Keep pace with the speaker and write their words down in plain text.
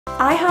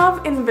I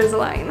have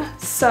Invisalign,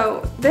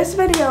 so this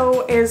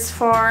video is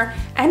for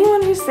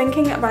anyone who's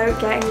thinking about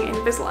getting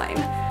Invisalign.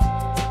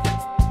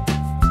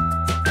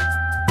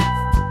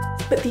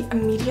 But the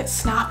immediate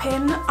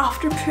snap-in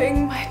after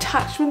putting my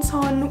attachments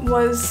on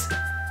was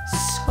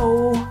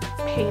so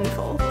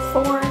painful.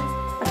 4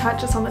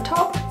 attachments on the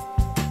top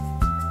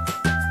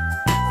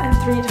and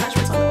 3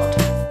 attachments on the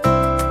bottom.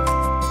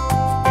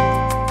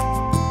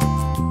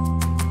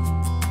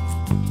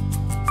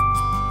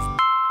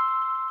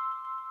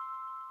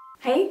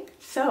 Hey,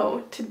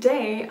 so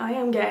today I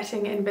am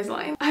getting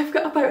Invisalign. I've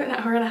got about an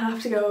hour and a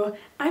half to go.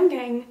 I'm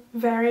getting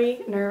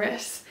very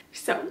nervous.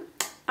 So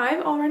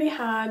I've already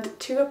had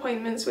 2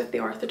 appointments with the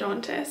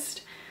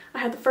orthodontist. I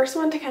had the first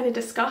one to kind of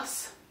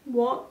discuss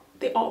what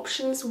the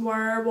options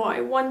were, what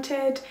I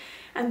wanted,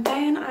 and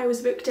then I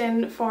was booked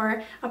in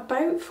for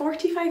about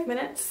 45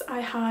 minutes.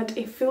 I had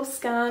a full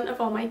scan of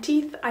all my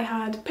teeth, I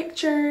had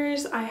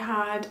pictures, I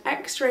had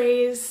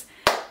x-rays,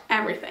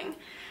 everything.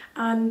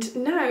 And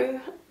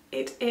now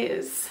it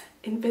is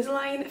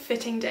Invisalign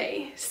fitting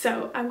day.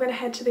 So I'm going to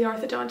head to the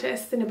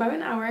orthodontist in about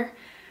an hour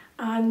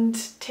and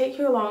take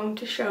you along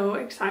to show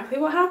exactly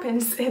what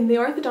happens in the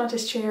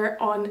orthodontist chair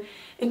on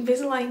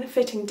Invisalign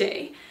fitting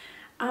day.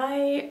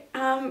 I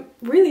am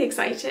really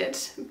excited,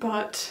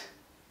 but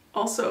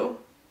also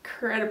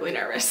incredibly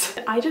nervous.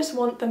 I just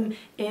want them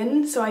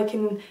in so I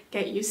can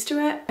get used to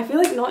it. I feel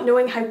like not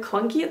knowing how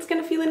clunky it's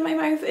going to feel in my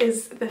mouth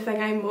is the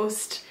thing I'm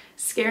most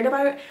scared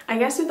about. I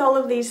guess with all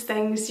of these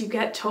things you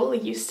get totally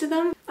used to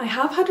them. I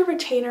have had a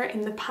retainer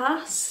in the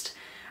past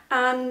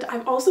and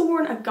I've also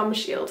worn a gum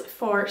shield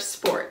for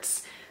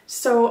sports,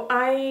 so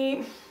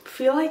I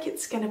feel like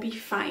it's gonna be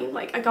fine.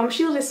 Like, a gum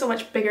shield is so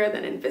much bigger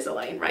than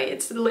Invisalign, right?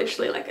 It's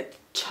literally like a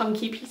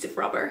chunky piece of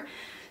rubber,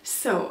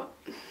 so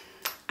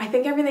I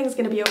think everything's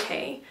gonna be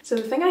okay. So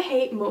the thing I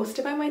hate most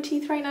about my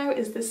teeth right now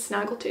is this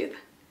snaggle tooth.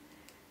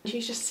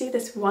 You just see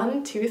this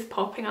one tooth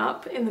popping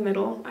up in the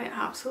middle. I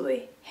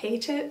absolutely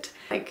hate it.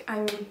 Like,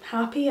 I'm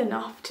happy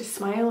enough to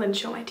smile and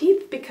show my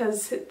teeth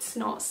because it's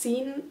not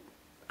seen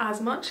as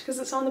much because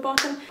it's on the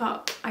bottom,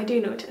 but I do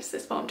notice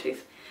this bottom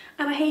tooth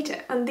and I hate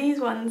it. And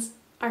these ones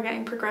are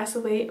getting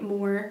progressively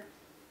more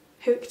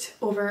hooked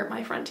over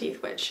my front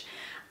teeth, which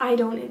I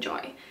don't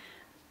enjoy.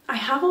 I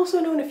have also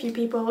known a few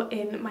people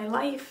in my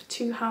life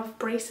to have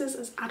braces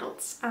as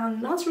adults,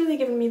 and that's really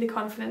given me the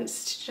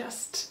confidence to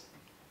just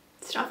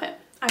stuff it.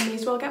 I may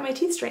as well get my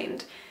teeth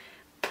straightened.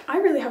 I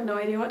really have no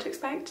idea what to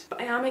expect, but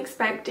I am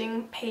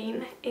expecting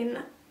pain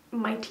in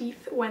my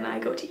teeth when I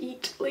go to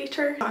eat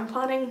later. I'm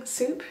planning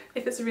soup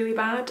if it's really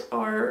bad,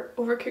 or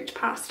overcooked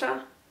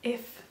pasta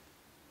if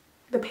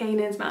the pain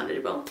is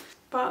manageable,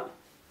 but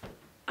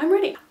I'm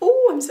ready.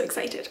 Oh, I'm so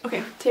excited.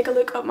 Okay, take a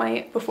look at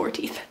my before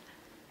teeth.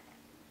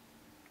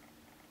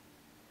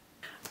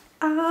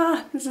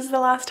 This is the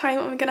last time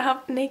I'm gonna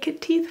have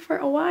naked teeth for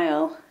a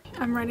while.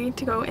 I'm ready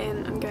to go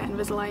in and get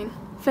Invisalign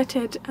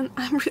fitted, and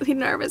I'm really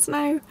nervous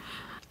now.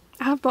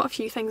 I have bought a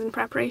few things in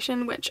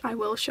preparation which I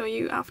will show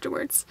you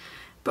afterwards,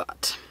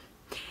 but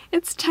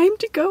it's time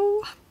to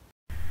go.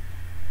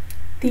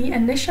 The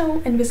initial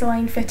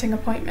Invisalign fitting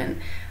appointment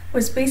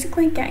was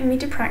basically getting me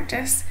to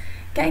practice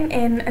getting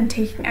in and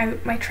taking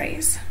out my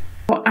trays.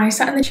 I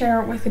sat in the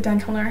chair with the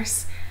dental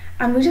nurse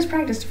and we just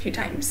practiced a few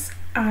times.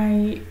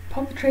 I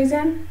popped the trays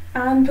in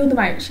and pulled them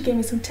out. She gave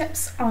me some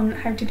tips on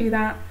how to do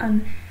that,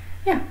 and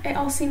yeah, it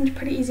all seemed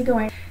pretty easy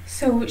going.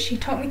 So she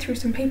taught me through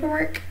some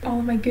paperwork, all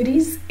of my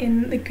goodies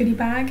in the goodie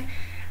bag,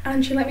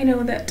 and she let me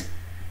know that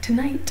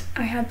tonight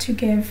I had to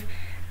give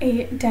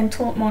a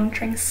dental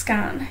monitoring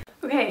scan.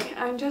 Okay,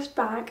 I'm just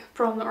back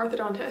from the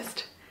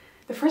orthodontist.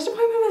 The first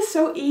appointment was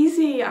so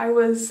easy. I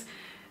was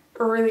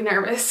really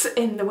nervous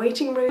in the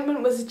waiting room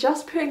and was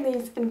just putting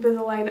these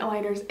Invisalign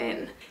aligners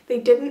in. They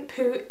didn't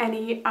put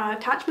any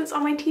attachments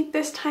on my teeth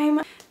this time.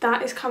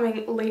 That is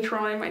coming later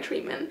on in my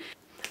treatment.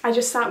 I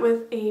just sat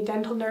with a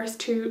dental nurse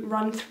to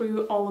run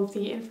through all of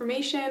the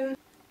information.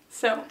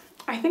 So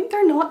I think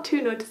they're not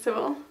too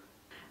noticeable.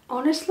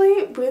 Honestly,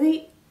 it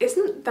really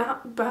isn't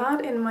that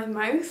bad in my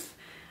mouth.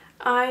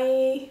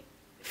 I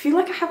feel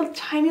like I have a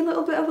tiny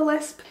little bit of a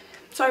lisp.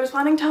 So I was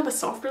planning to have a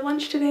softer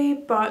lunch today,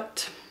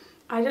 but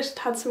I just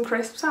had some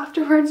crisps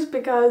afterwards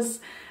because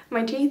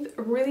my teeth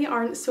really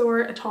aren't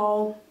sore at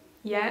all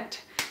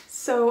yet.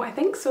 So I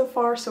think so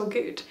far so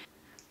good.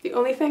 The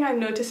only thing I'm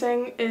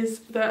noticing is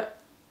that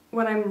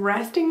when I'm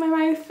resting my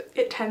mouth,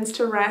 it tends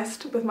to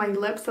rest with my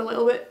lips a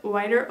little bit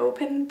wider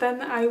open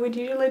than I would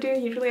usually do.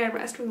 Usually I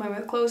rest with my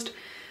mouth closed,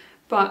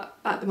 but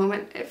at the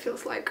moment it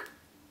feels like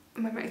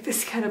my mouth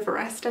is kind of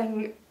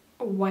resting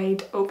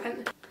wide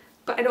open.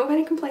 But I don't have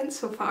any complaints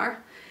so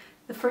far.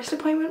 The first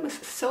appointment was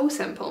so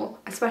simple,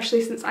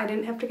 especially since I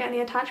didn't have to get any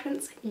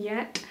attachments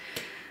yet.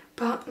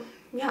 But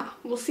yeah,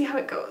 we'll see how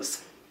it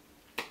goes.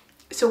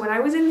 So when I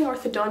was in the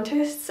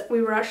orthodontist,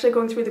 we were actually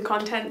going through the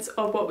contents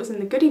of what was in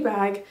the goodie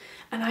bag,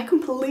 and I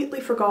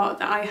completely forgot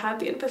that I had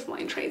the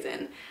Invisalign trays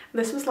in.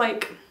 This was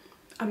like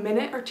a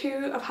minute or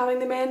 2 of having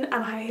them in, and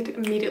I had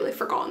immediately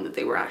forgotten that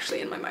they were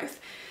actually in my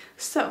mouth.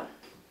 So,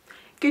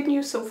 good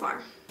news so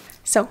far.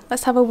 So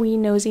let's have a wee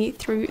nosy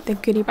through the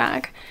goodie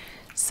bag.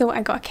 So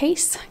I got a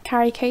case,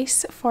 carry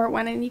case for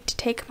when I need to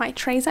take my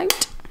trays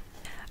out.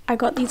 I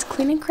got these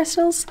cleaning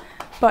crystals,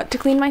 but to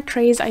clean my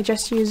trays I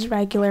just use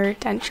regular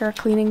denture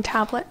cleaning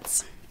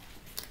tablets.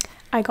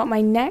 I got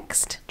my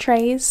next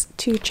trays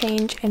to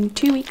change in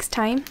 2 weeks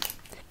time,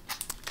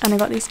 and I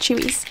got these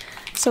chewies.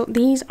 So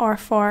these are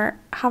for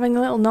having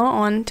a little knot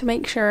on to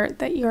make sure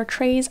that your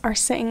trays are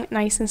sitting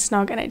nice and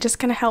snug, and it just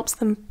kind of helps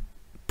them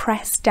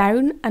press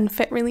down and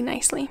fit really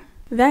nicely.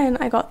 Then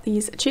I got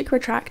these cheek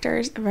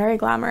retractors, very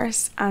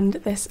glamorous, and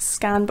this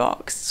scan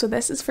box. So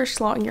this is for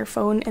slotting your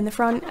phone in the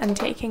front and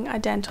taking a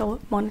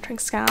dental monitoring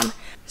scan.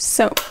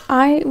 So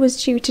I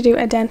was due to do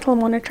a dental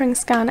monitoring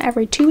scan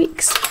every 2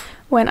 weeks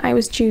when I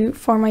was due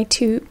for my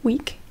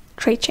 2-week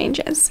tray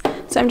changes.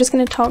 So I'm just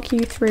going to talk you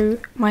through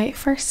my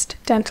first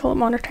dental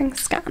monitoring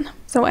scan.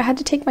 So I had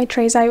to take my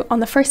trays out on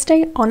the first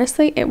day.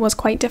 Honestly, it was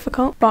quite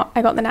difficult, but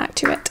I got the knack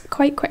to it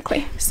quite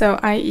quickly. So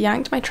I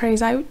yanked my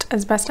trays out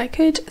as best I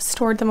could,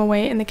 stored them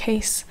away in the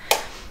case,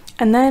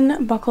 and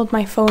then buckled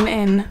my phone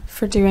in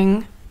for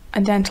doing a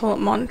dental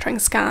monitoring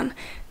scan.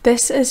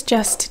 This is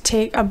just to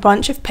take a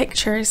bunch of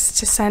pictures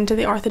to send to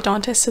the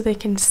orthodontist so they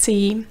can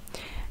see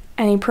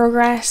any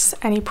progress,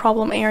 any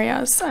problem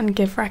areas, and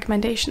give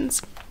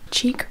recommendations.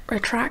 Cheek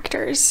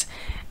retractors.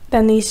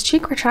 Then these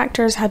cheek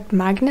retractors had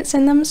magnets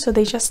in them, so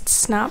they just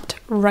snapped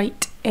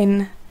right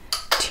in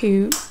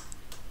to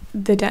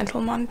the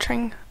dental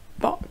monitoring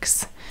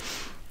box.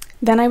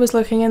 Then I was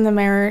looking in the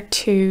mirror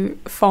to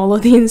follow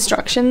the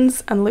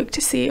instructions and look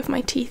to see if my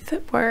teeth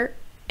were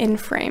in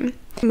frame.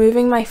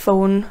 Moving my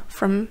phone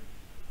from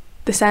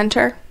the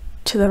center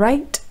to the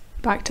right,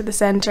 back to the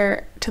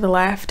center, to the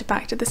left,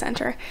 back to the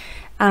center.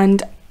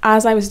 And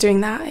as I was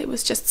doing that, it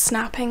was just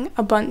snapping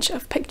a bunch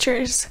of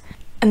pictures.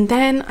 And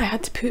then I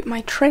had to put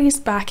my trays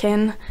back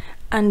in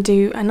and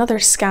do another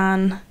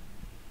scan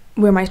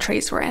where my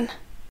trays were in.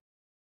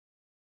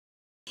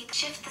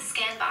 Shift the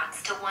scan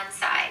box to one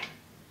side.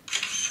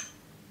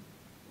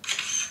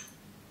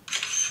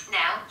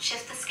 Now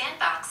shift the scan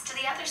box to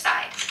the other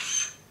side.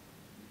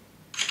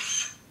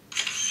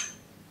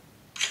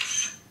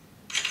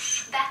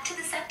 Back to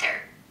the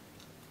center.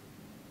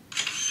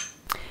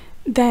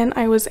 Then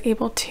I was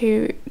able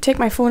to take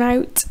my phone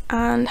out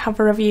and have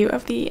a review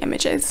of the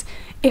images.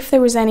 If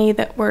there was any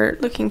that were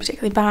looking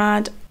particularly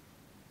bad,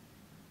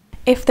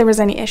 if there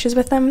was any issues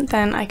with them,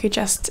 then I could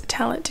just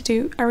tell it to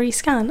do a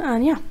rescan,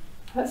 and yeah,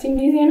 that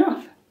seemed easy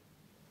enough.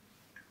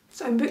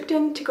 So I'm booked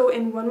in to go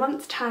in 1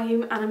 month's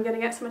time, and I'm going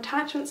to get some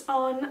attachments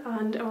on,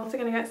 and I'm also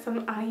going to get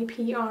some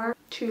IPR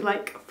to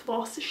like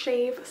floss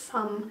shave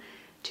some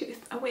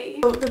tooth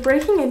away. So the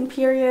breaking in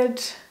period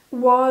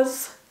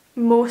was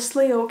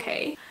mostly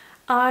okay.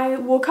 I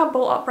woke up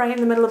bolt upright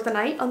in the middle of the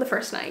night on the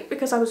first night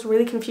because I was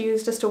really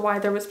confused as to why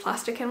there was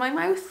plastic in my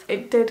mouth.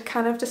 It did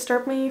kind of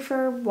disturb me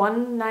for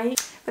one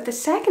night. But the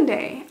second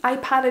day, I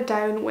patted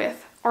down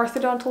with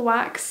orthodontal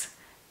wax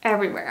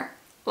everywhere,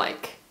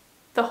 like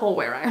the whole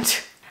way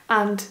around.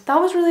 And that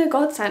was really a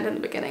godsend in the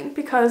beginning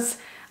because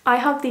I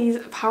have these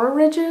power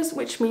ridges,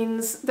 which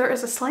means there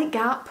is a slight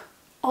gap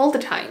all the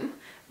time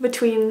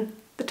between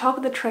the top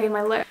of the tray and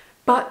my lip.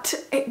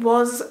 But it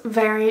was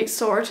very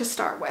sore to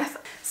start with.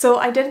 So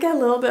I did get a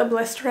little bit of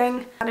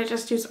blistering and I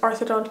just used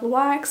orthodontal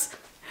wax.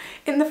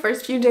 In the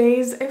first few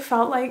days, it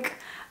felt like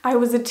I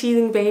was a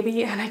teething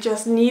baby and I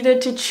just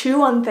needed to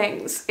chew on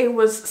things. It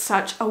was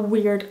such a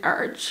weird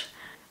urge.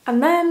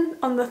 And then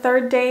on the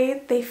third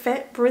day, they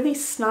fit really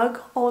snug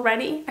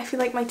already. I feel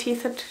like my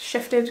teeth had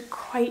shifted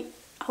quite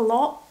a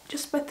lot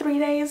just by 3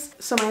 days.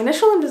 So my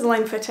initial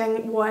Invisalign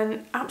fitting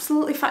went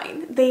absolutely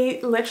fine.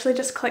 They literally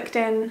just clicked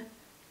in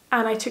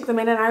and I took them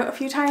in and out a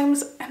few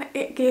times, and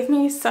it gave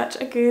me such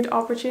a good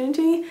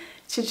opportunity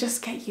to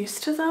just get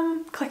used to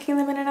them, clicking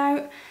them in and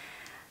out.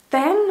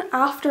 Then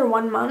after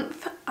 1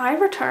 month, I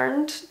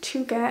returned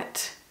to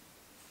get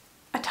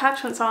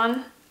attachments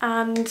on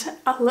and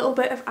a little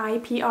bit of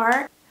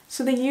IPR.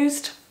 So they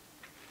used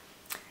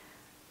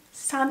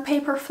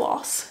sandpaper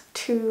floss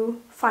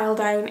to file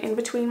down in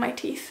between my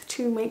teeth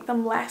to make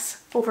them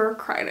less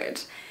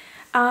overcrowded.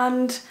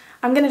 And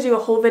I'm going to do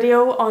a whole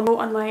video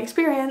on my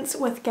experience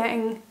with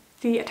getting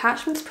the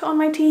attachments put on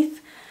my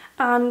teeth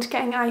and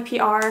getting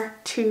IPR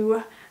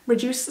to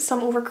reduce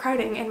some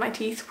overcrowding in my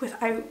teeth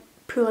without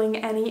pulling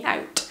any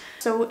out.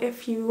 So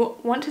if you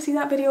want to see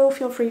that video,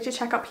 feel free to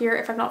check up here.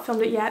 If I've not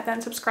filmed it yet,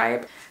 then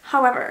subscribe.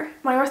 However,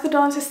 my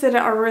orthodontist did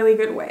it a really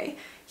good way.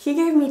 He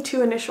gave me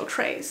 2 initial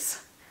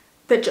trays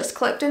that just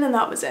clipped in and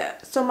that was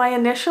it. So my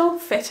initial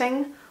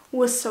fitting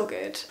was so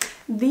good.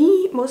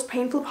 The most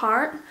painful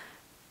part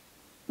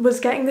was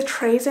getting the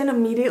trays in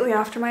immediately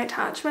after my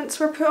attachments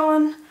were put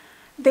on.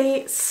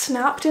 They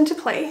snapped into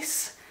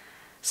place.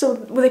 So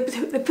they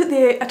put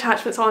the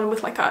attachments on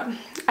with like a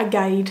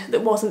guide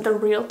that wasn't the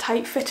real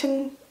tight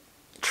fitting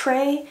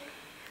tray.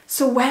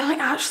 So when I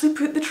actually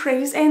put the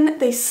trays in,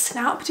 they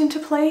snapped into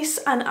place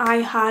and I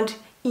had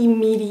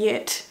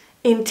immediate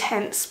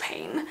intense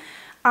pain.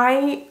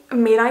 I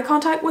made eye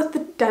contact with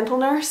the dental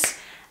nurse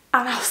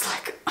and I was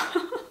like,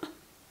 oh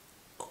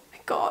my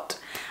god.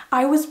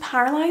 I was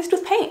paralysed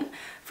with pain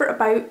for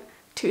about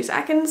 2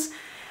 seconds.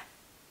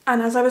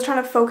 And as I was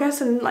trying to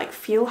focus and like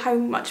feel how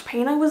much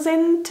pain I was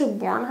in to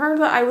warn her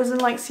that I was in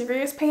like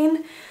serious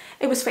pain,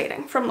 it was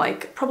fading from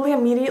like probably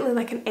immediately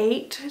like an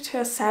 8 to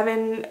a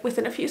 7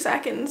 within a few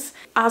seconds.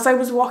 As I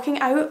was walking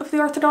out of the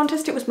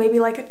orthodontist, it was maybe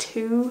like a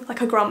 2,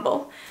 like a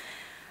grumble.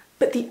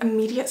 But the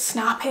immediate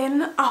snap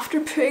in after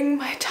putting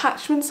my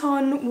attachments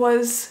on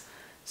was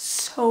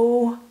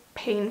so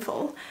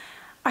painful.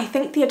 I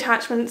think the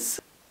attachments,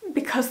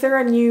 because they're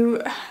a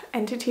new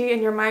entity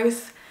in your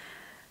mouth,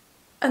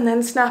 and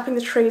then snapping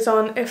the trays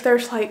on, if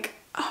there's like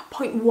a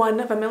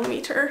 0.1 of a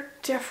millimeter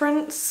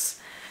difference,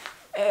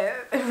 it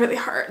really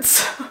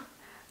hurts.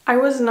 I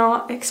was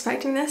not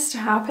expecting this to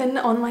happen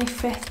on my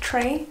 5th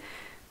tray,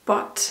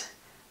 but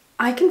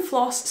I can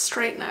floss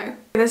straight now.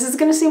 This is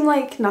gonna seem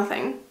like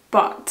nothing,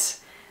 but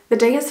the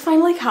day has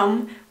finally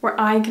come where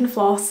I can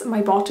floss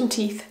my bottom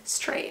teeth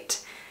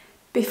straight.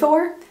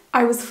 Before,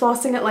 I was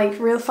flossing at like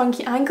real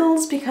funky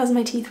angles because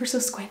my teeth were so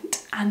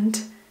squint,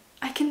 and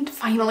I can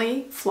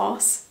finally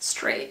floss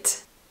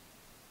straight.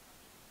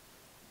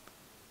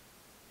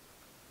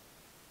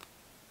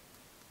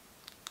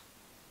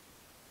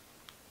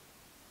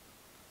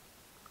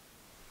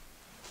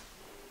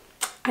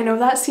 I know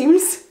that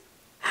seems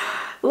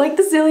like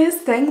the silliest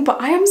thing,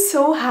 but I am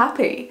so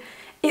happy.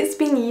 It's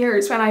been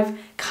years when I've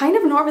kind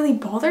of not really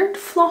bothered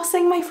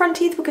flossing my front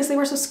teeth because they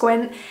were so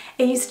squint.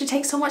 It used to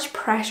take so much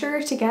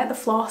pressure to get the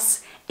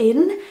floss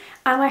in,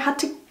 and I had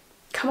to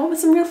come up with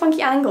some real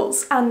funky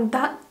angles, and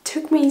that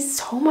took me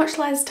so much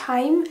less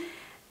time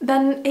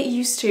than it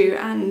used to.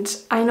 And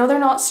I know they're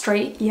not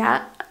straight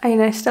yet,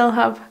 and I still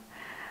have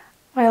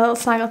my little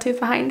snaggle tooth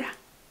behind.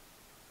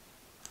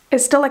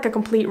 It's still like a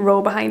complete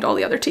row behind all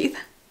the other teeth.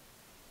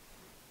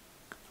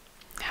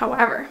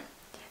 However,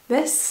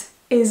 this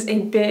is a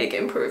big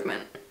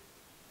improvement.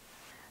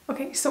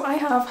 Okay, so I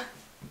have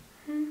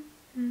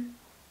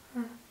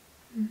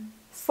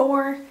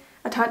 4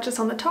 attachments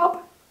on the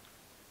top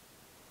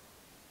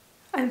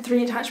and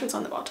 3 attachments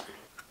on the bottom.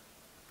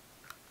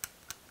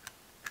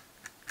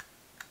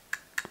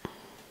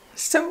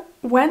 So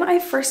when I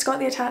first got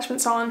the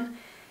attachments on,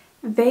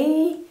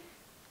 they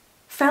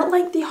felt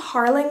like the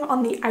harling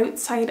on the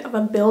outside of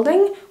a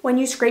building when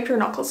you scrape your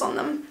knuckles on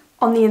them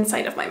on the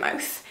inside of my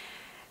mouth.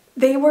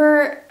 They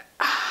were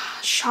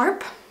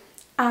sharp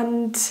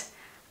and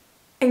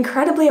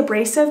incredibly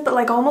abrasive, but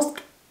like almost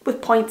with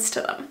points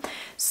to them.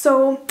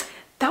 So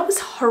that was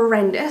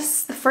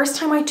horrendous. The first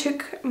time I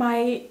took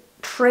my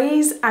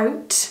trays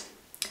out,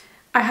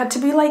 I had to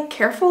be like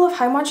careful of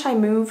how much I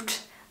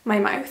moved my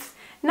mouth.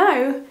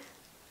 Now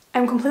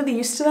I'm completely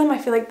used to them. I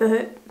feel like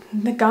the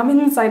gum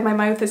inside my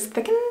mouth is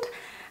thickened,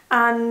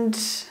 and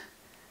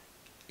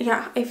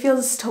yeah, it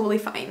feels totally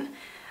fine.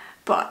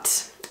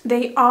 But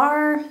they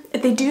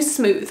do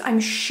smooth. I'm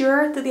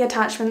sure that the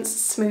attachments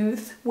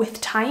smooth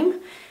with time.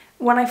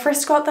 When I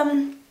first got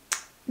them,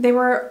 they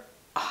were,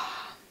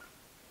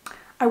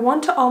 I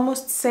want to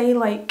almost say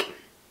like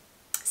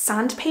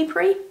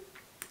sand-papery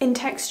in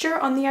texture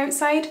on the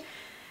outside.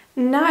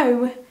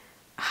 Now,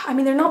 I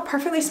mean, they're not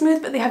perfectly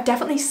smooth, but they have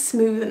definitely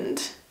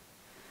smoothened.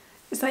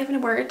 Is that even a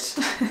word?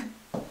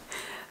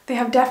 They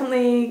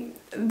definitely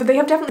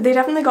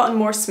gotten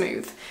more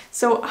smooth.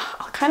 So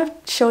I'll kind of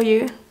show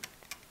you.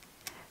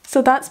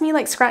 So that's me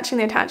like scratching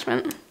the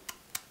attachment.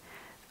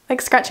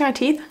 Like scratching my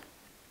teeth.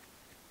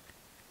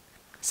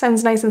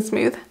 Sounds nice and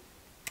smooth.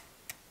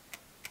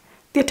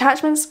 The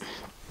attachments,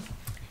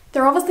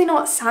 they're obviously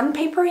not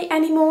sandpapery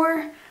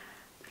anymore,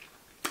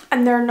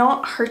 and they're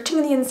not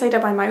hurting the inside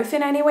of my mouth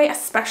in any way,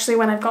 especially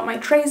when I've got my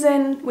trays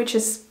in, which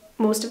is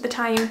most of the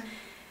time.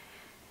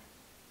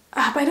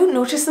 But I don't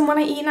notice them when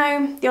I eat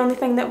now. The only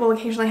thing that will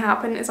occasionally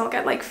happen is I'll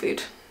get like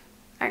food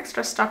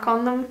extra stuck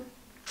on them.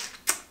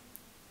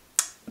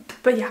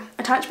 But yeah,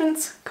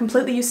 attachments,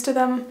 completely used to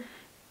them,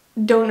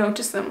 don't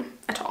notice them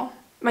at all.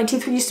 My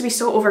teeth used to be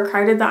so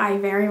overcrowded that I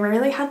very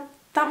rarely had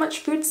that much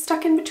food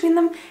stuck in between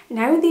them.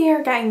 Now they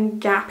are getting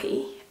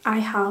gappy. I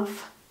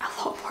have a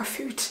lot more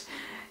food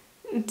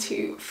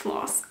to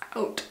floss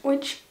out,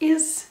 which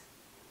is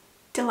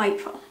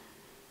delightful.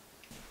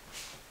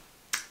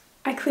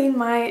 I clean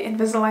my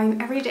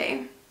Invisalign every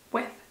day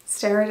with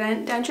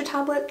Steradent denture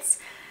tablets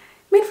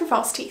made for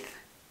false teeth.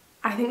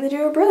 I think they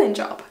do a brilliant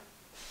job.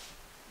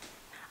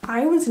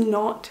 I was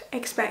not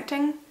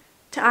expecting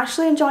to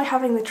actually enjoy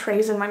having the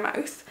trays in my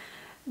mouth.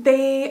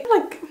 They are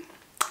like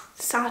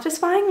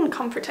satisfying and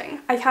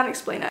comforting. I can't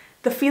explain it.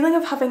 The feeling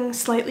of having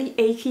slightly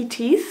achy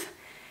teeth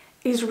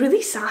is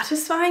really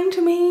satisfying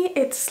to me.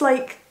 It's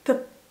like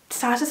the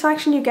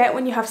satisfaction you get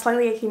when you have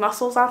slightly achy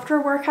muscles after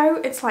a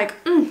workout. It's like,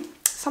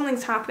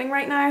 something's happening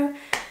right now,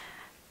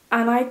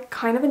 and I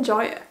kind of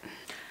enjoy it.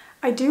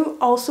 I do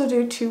also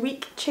do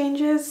 2-week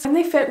changes, and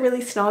they fit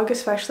really snug,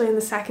 especially in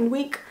the 2nd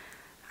week,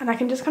 and I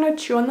can just kind of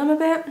chew on them a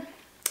bit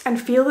and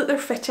feel that they're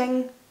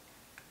fitting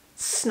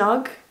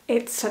snug.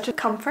 It's such a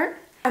comfort.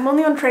 I'm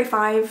only on tray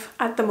 5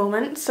 at the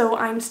moment, so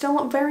I'm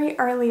still very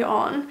early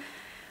on,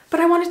 But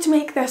I wanted to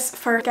make this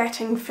for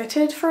getting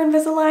fitted for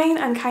Invisalign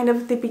and kind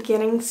of the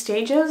beginning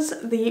stages,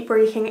 the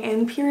breaking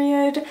in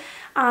period,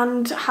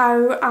 and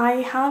how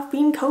I have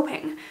been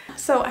coping.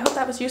 So I hope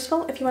that was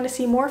useful. If you want to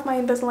see more of my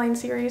Invisalign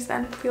series,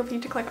 then feel free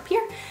to click up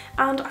here,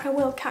 and I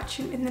will catch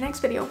you in the next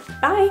video.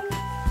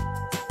 Bye!